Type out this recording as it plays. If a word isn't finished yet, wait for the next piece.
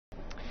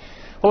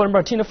Well,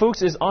 Martina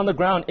Fuchs is on the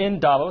ground in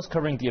Davos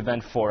covering the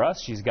event for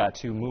us. She's got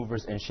two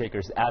movers and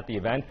shakers at the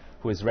event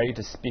who is ready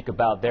to speak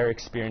about their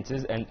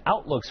experiences and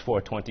outlooks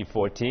for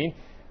 2014.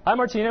 Hi,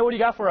 Martina. What do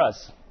you got for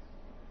us?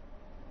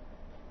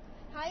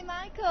 Hi,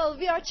 Michael.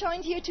 We are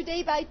joined here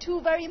today by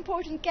two very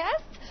important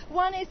guests.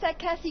 One is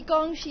Cathy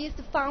Gong. She is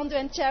the founder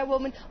and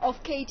chairwoman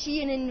of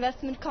KG, an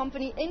investment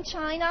company in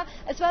China,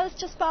 as well as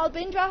Jaspal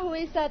Bindra, who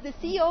is the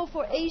CEO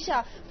for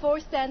Asia for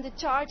Standard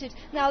Chartered.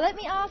 Now, let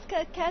me ask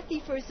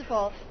Cathy first of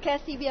all.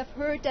 Cathy, we have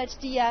heard that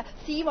the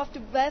theme of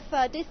the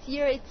WEF this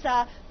year it's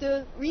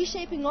the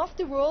reshaping of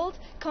the world,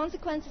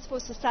 consequences for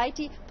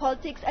society,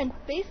 politics, and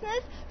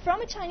business. From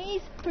a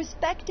Chinese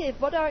perspective,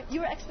 what are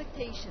your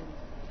expectations?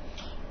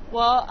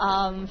 Well,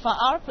 from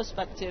our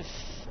perspective,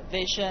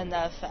 vision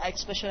of,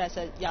 especially as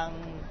a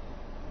young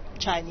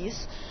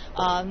Chinese,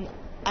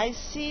 I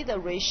see the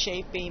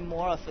reshaping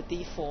more of a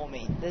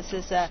deforming. This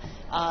is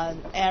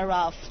an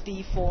era of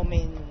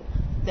deforming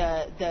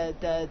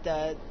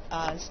the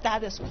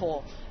status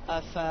quo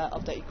of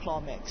the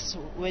economics,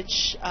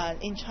 which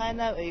in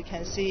China you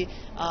can see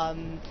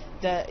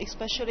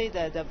especially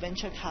the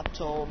venture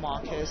capital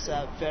markets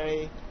are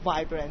very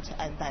vibrant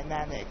and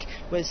dynamic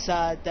with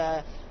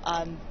the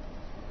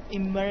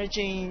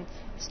emerging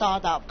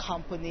startup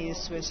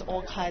companies with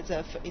all kinds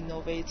of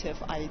innovative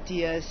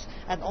ideas.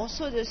 And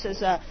also this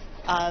is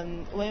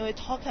when we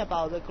talk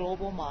about the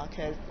global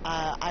market,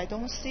 I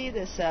don't see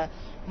this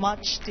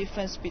much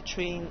difference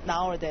between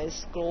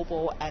nowadays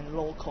global and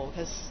local,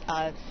 because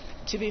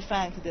to be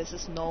frank, this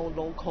is no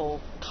local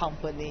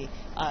company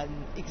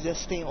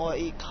existing, or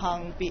it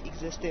can't be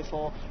existing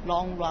for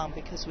long run,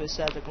 because with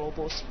the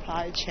global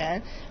supply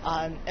chain,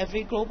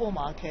 every global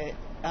market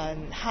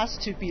has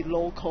to be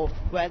local,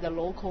 where the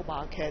local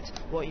market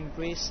will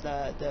embrace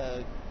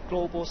the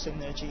global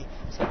synergy.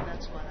 So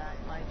that's what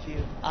my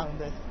view on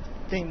the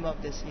theme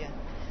of this year.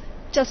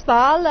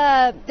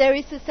 Jaspal, there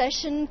is a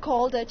session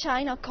called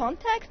China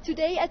Contact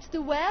today at the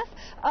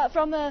WEF.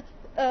 From an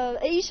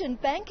Asian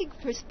banking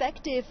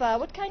perspective,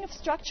 what kind of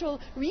structural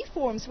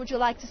reforms would you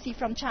like to see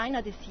from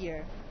China this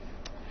year?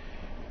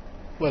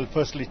 Well,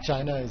 firstly,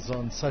 China is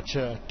on such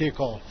a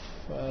takeoff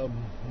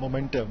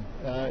momentum.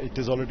 It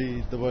is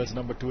already the world's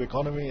 #2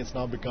 economy. It's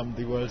now become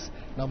the world's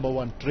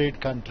 #1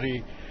 trade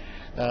country.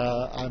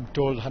 I'm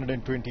told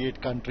 128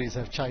 countries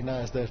have China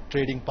as their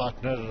trading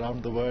partner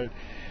around the world.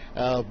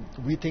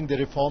 We think the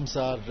reforms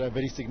are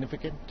very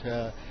significant.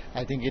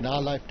 I think in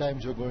our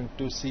lifetimes we're going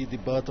to see the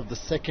birth of the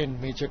second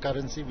major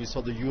currency. We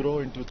saw the euro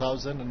in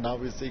 2000 and now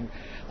we're seeing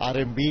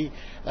RMB.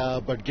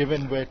 But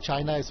given where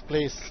China is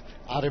placed,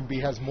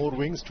 RMB has more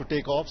wings to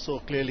take off, so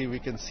clearly we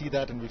can see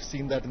that, and we've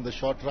seen that in the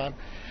short run.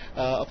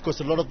 Of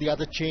course, a lot of the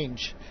other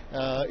change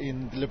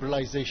in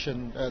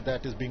liberalization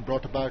that is being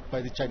brought about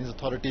by the Chinese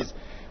authorities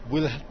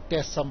will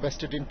test some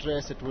vested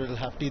interests. It will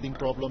have teething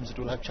problems, it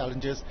will have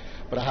challenges,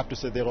 but I have to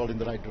say they're all in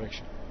the right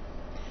direction.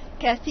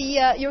 Cathy,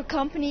 your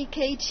company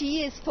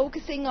KG is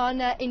focusing on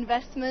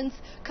investments,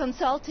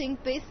 consulting,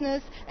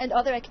 business and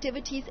other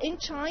activities in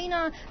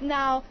China.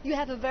 Now you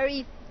have a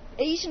very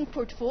Asian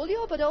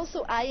portfolio, but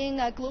also eyeing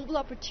global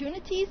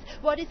opportunities.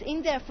 What is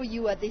in there for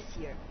you this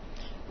year?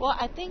 Well,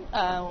 I think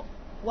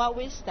what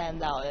we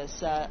stand out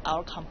is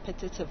our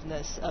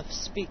competitiveness of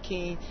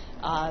speaking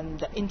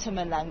the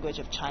intimate language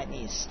of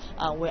Chinese.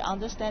 We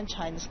understand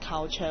Chinese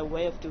culture,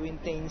 way of doing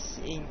things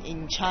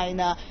in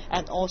China,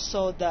 and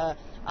also the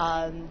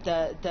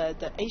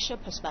Asia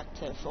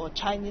perspective or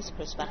Chinese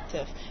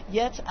perspective.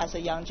 Yet, as a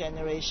young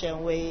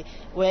generation, we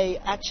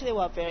actually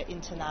were very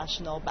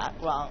international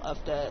background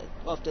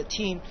of the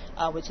team.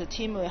 With the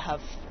team, we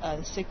have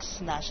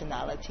 6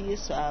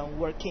 nationalities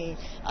working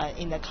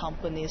in the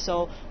company,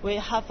 so we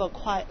have a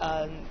quite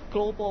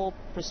global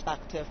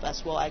perspective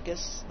as well. I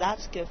guess that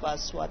gives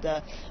us what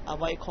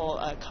you call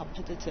a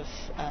competitive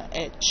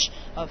edge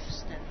of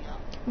standing out.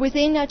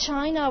 Within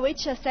China,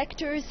 which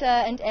sectors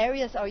and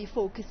areas are you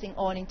focusing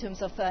on in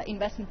terms of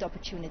investment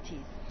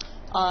opportunities?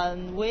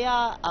 We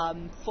have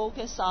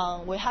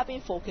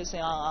been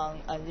focusing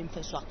on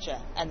infrastructure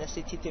and the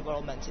city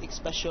development,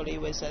 especially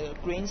with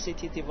green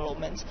city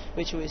development,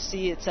 which we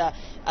see it's a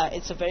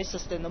very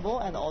sustainable,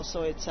 and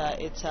also it's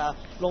a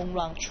long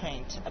run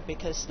trend,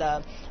 because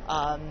the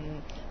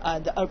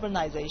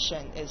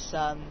urbanization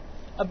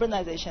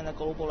and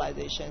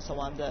globalization is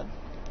one of the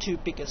 2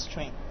 biggest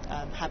trends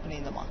happening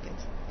in the market.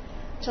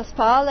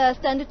 Jaspal,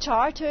 Standard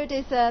Chartered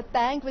is a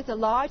bank with a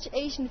large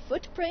Asian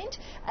footprint,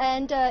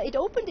 and it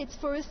opened its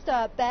first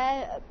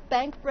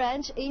bank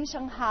branch in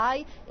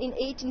Shanghai in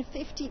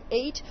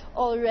 1858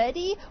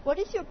 already. What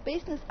is your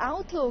business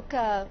outlook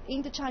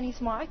in the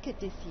Chinese market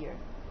this year?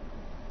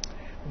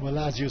 Well,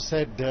 as you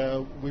said,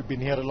 we've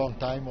been here a long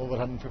time, over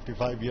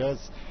 155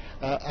 years,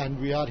 and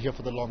we are here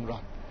for the long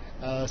run.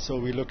 So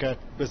we look at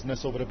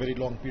business over a very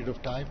long period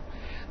of time.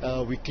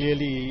 We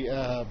clearly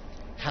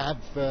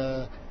have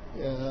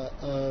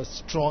a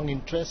strong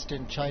interest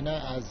in China,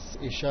 as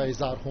Asia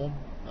is our home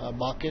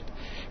market,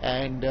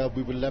 and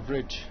we will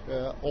leverage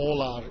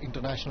all our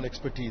international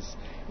expertise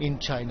in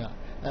China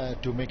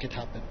to make it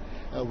happen.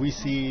 We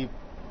see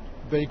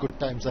very good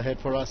times ahead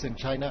for us in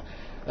China.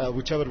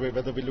 Whichever way,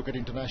 whether we look at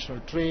international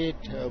trade,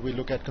 we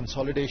look at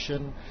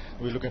consolidation,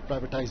 we look at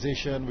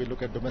privatization, we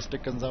look at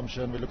domestic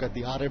consumption, we look at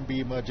the RMB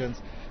emergence.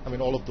 I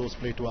mean, all of those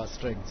play to our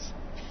strengths.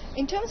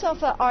 In terms of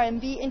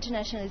RMB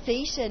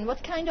internationalization,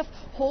 what kind of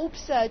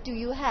hopes do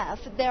you have?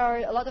 There are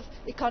a lot of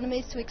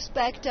economists who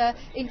expect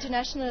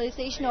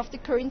internationalization of the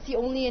currency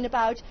only in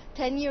about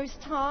 10 years'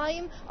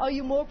 time. Are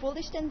you more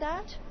bullish than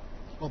that?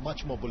 Oh,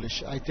 much more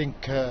bullish. I think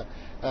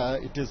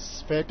it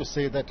is fair to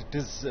say that it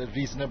is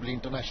reasonably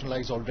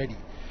internationalized already.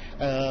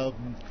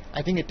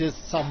 I think it is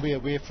some way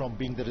away from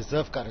being the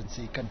reserve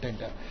currency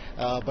contender.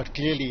 But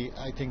clearly,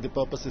 I think the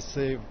purpose is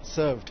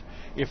served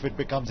if it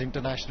becomes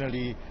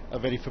internationally a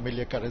very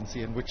familiar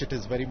currency, in which it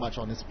is very much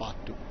on its path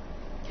to.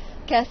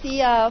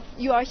 Kathy,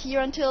 you are here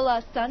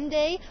until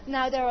Sunday.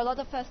 Now there are a lot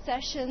of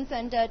sessions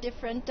and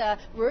different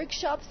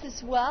workshops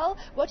as well.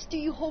 What do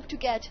you hope to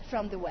get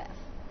from the WEF?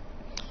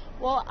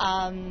 Well,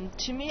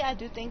 to me, I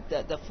do think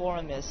that the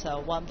forum is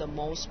one of the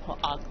most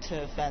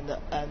proactive and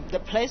the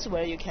place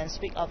where you can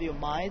speak of your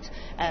mind.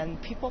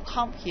 And people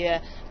come here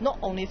not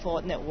only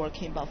for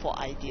networking, but for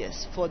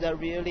ideas, for the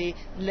really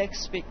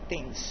next big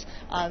things.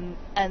 And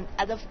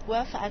at the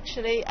WEF,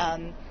 actually,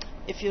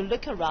 if you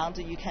look around,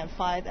 you can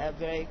find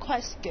a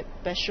quite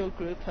special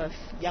group of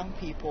young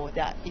people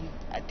that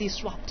are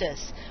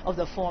disruptors of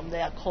the forum.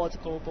 They are called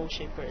global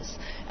shapers.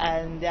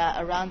 And they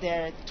are around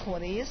their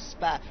 20s,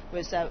 but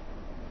with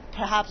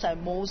perhaps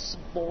most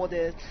bold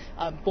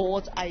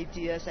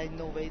ideas,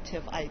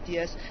 innovative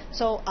ideas.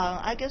 So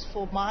I guess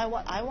for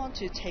what I want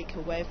to take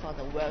away from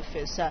the WEF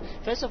is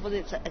first of all,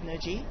 it's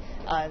energy,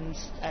 and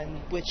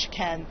which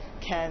can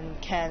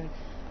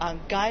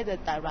guide the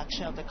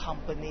direction of the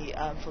company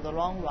for the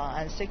long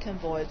run. And second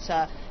of all, it's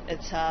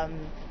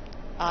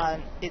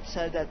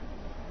the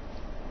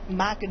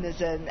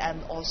mechanism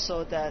and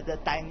also the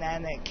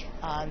dynamic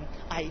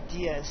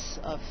ideas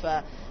of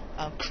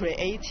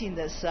creating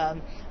this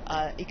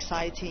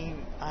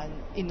exciting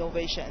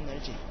innovation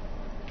energy.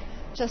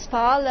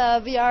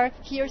 Jaspal, we are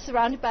here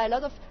surrounded by a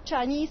lot of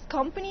Chinese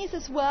companies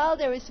as well.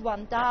 There is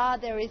Wanda,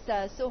 there is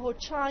Soho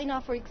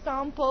China, for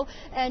example,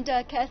 and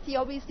Kathy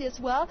obviously as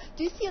well.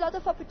 Do you see a lot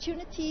of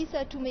opportunities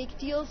to make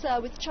deals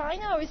with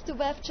China, or is the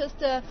WEF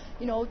just a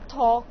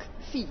talk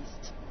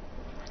feast?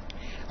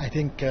 I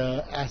think,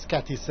 as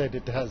Kathy said,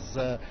 it has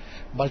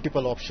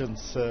multiple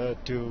options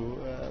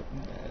to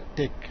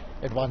take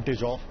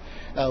advantage of.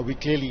 We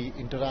clearly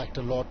interact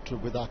a lot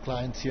with our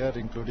clients here,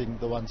 including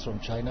the ones from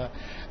China,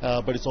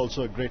 but it's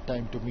also a great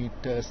time to meet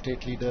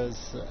state leaders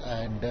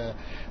and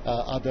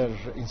other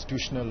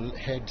institutional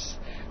heads.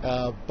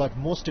 But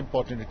most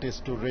important, it is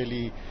to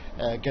really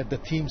get the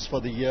themes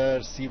for the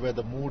year, see where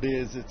the mood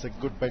is. It's a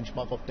good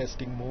benchmark of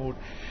testing mood.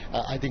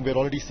 I think we're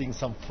already seeing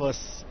some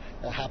firsts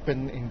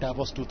happen in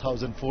Davos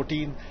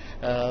 2014.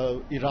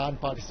 Iran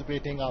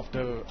participating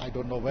after I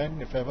don't know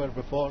when, if ever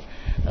before.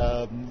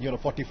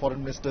 40 foreign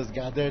ministers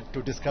gathered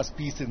to discuss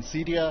peace in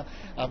Syria.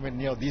 I mean,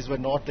 these were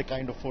not the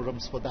kind of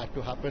forums for that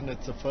to happen.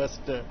 It's a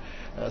first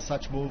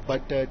such move.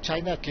 But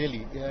China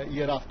clearly,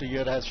 year after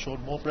year, has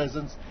shown more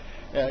presence.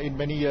 In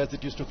many years,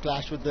 it used to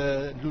clash with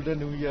the Lunar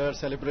New Year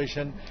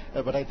celebration,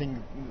 but I think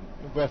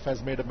WEF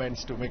has made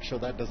amends to make sure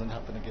that doesn't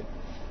happen again.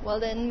 Well,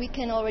 then we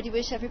can already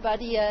wish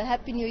everybody a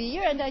Happy New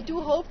Year, and I do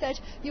hope that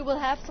you will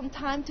have some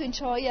time to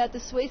enjoy the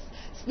Swiss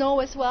snow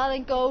as well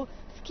and go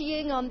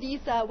skiing on these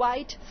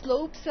white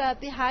slopes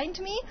behind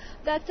me.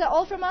 That's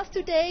all from us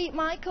today.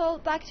 Michael,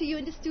 back to you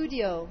in the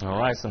studio. All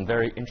right, some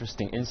very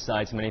interesting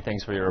insights. Many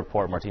thanks for your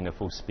report. Martina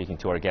Fuchs speaking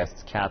to our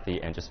guests, Kathy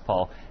and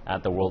Jaspal,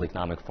 at the World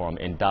Economic Forum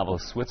in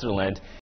Davos, Switzerland.